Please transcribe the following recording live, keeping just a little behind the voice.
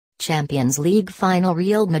Champions League final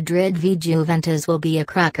Real Madrid v Juventus will be a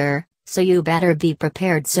cracker, so you better be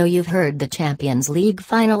prepared. So you've heard the Champions League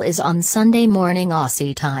final is on Sunday morning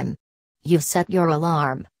Aussie time. You've set your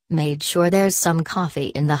alarm, made sure there's some coffee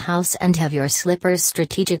in the house and have your slippers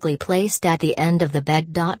strategically placed at the end of the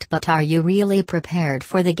bed. But are you really prepared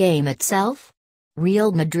for the game itself?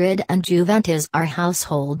 Real Madrid and Juventus are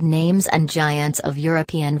household names and giants of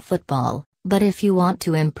European football. But if you want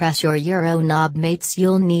to impress your Euro knob mates,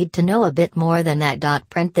 you'll need to know a bit more than that.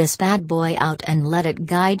 Print this bad boy out and let it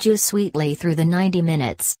guide you sweetly through the 90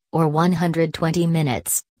 minutes, or 120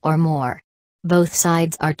 minutes, or more. Both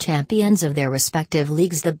sides are champions of their respective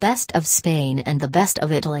leagues. The best of Spain and the best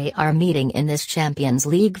of Italy are meeting in this Champions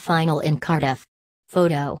League final in Cardiff.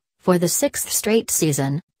 Photo: for the 6th straight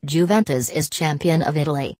season, Juventus is champion of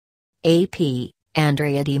Italy. AP,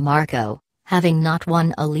 Andrea Di Marco. Having not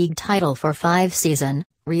won a league title for 5 seasons,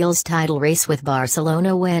 Real's title race with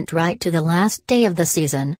Barcelona went right to the last day of the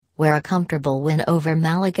season, where a comfortable win over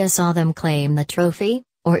Malaga saw them claim the trophy,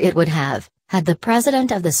 or it would have, had the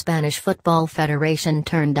president of the Spanish Football Federation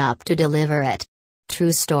turned up to deliver it.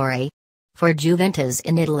 True story. For Juventus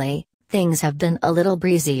in Italy, things have been a little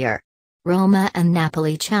breezier. Roma and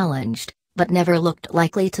Napoli challenged, but never looked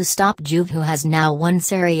likely to stop Juve, who has now won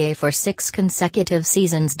Serie A for 6 consecutive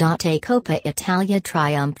seasons. A Coppa Italia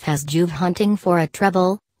triumph has Juve hunting for a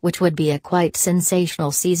treble, which would be a quite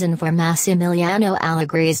sensational season for Massimiliano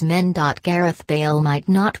Allegri's men. Gareth Bale might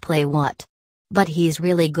not play but he's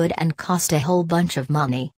really good and cost a whole bunch of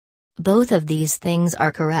money. Both of these things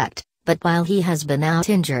are correct, but while he has been out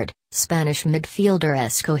injured, Spanish midfielder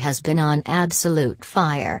Isco has been on absolute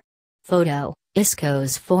fire. Photo: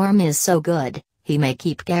 Isco's form is so good, he may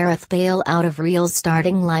keep Gareth Bale out of Real's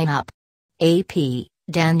starting lineup. AP,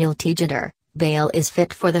 Daniel Tejeder. Bale is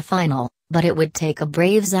fit for the final, but it would take a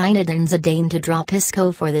brave Zinedine Zidane to drop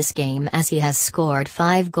Isco for this game, as he has scored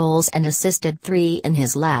 5 goals and assisted 3 in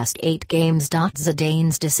his last 8 games.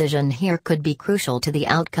 Zidane's decision here could be crucial to the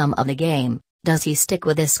outcome of the game. Does he stick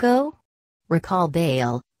with Isco? Recall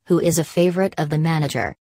Bale, who is a favorite of the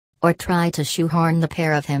manager. Or try to shoehorn the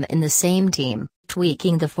pair of him in the same team,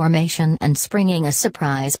 tweaking the formation and springing a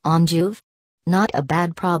surprise on Juve? Not a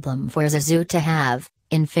bad problem for Zizou to have,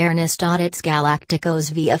 in fairness. It's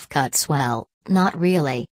Galacticos VF cuts well, not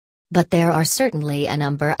really. But there are certainly a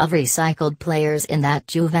number of recycled players in that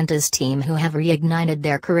Juventus team who have reignited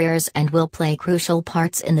their careers and will play crucial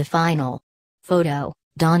parts in the final. Photo: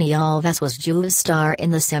 Dani Alves was Juve's star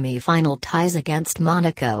in the semi-final ties against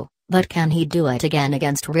Monaco. But can he do it again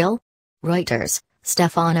against Real? Reuters.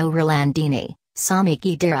 Stefano Rolandini, Sami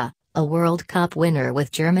Khedira, a World Cup winner with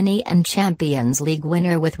Germany and Champions League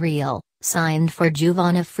winner with Real, signed for Juve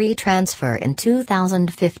on a free transfer in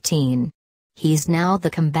 2015. He's now the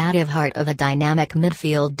combative heart of a dynamic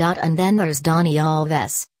midfield. And then there's Dani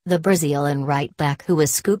Alves, the Brazilian right-back who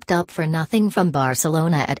was scooped up for nothing from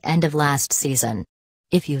Barcelona at end of last season.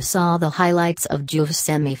 If you saw the highlights of Juve's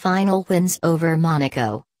semi-final wins over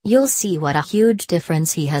Monaco, you'll see what a huge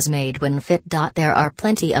difference he has made when fit. There are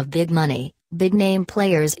plenty of big money, big-name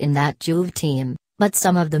players in that Juve team, but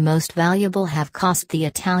some of the most valuable have cost the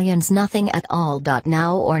Italians nothing at all.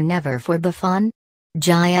 Now or never for Buffon?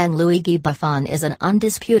 Gianluigi Buffon is an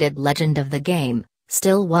undisputed legend of the game,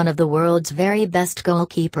 still one of the world's very best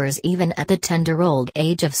goalkeepers even at the tender old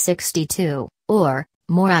age of 62, or,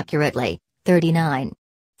 more accurately, 39.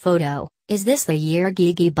 Photo: is this the year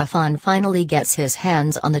Gigi Buffon finally gets his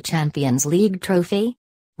hands on the Champions League trophy?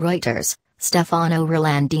 Reuters. Stefano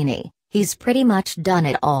Rolandini. He's pretty much done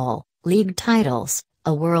it all: league titles,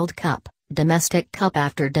 a World Cup, domestic cup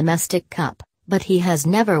after domestic cup, but he has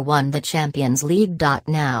never won the Champions League.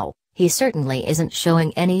 Now, he certainly isn't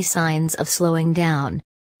showing any signs of slowing down.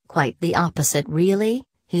 Quite the opposite really.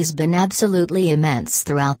 He's been absolutely immense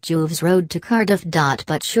throughout Juve's road to Cardiff.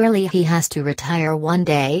 But surely he has to retire one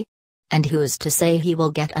day? And who's to say he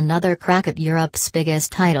will get another crack at Europe's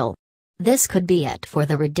biggest title? This could be it for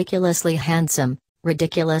the ridiculously handsome,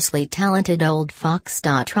 ridiculously talented old fox.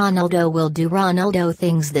 Ronaldo will do Ronaldo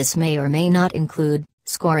things. This may or may not include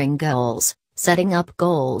scoring goals, setting up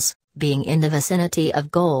goals, being in the vicinity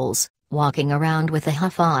of goals, walking around with a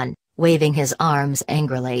huff on, waving his arms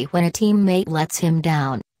angrily when a teammate lets him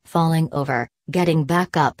down, falling over, getting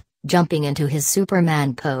back up, jumping into his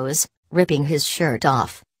Superman pose, ripping his shirt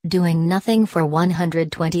off, doing nothing for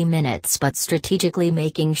 120 minutes but strategically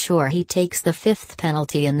making sure he takes the 5th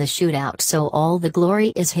penalty in the shootout so all the glory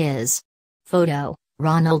is his. Photo: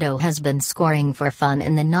 Ronaldo has been scoring for fun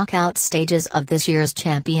in the knockout stages of this year's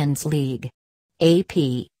Champions League.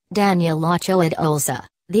 AP, Daniel Ochoa.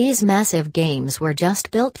 These massive games were just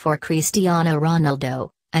built for Cristiano Ronaldo,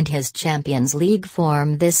 And his Champions League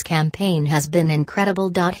form this campaign has been incredible.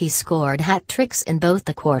 He scored hat-tricks in both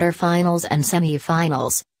the quarter-finals and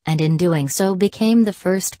semi-finals, and in doing so became the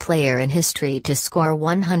first player in history to score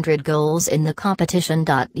 100 goals in the competition.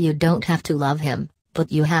 You don't have to love him,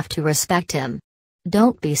 but you have to respect him.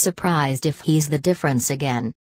 Don't be surprised if he's the difference again.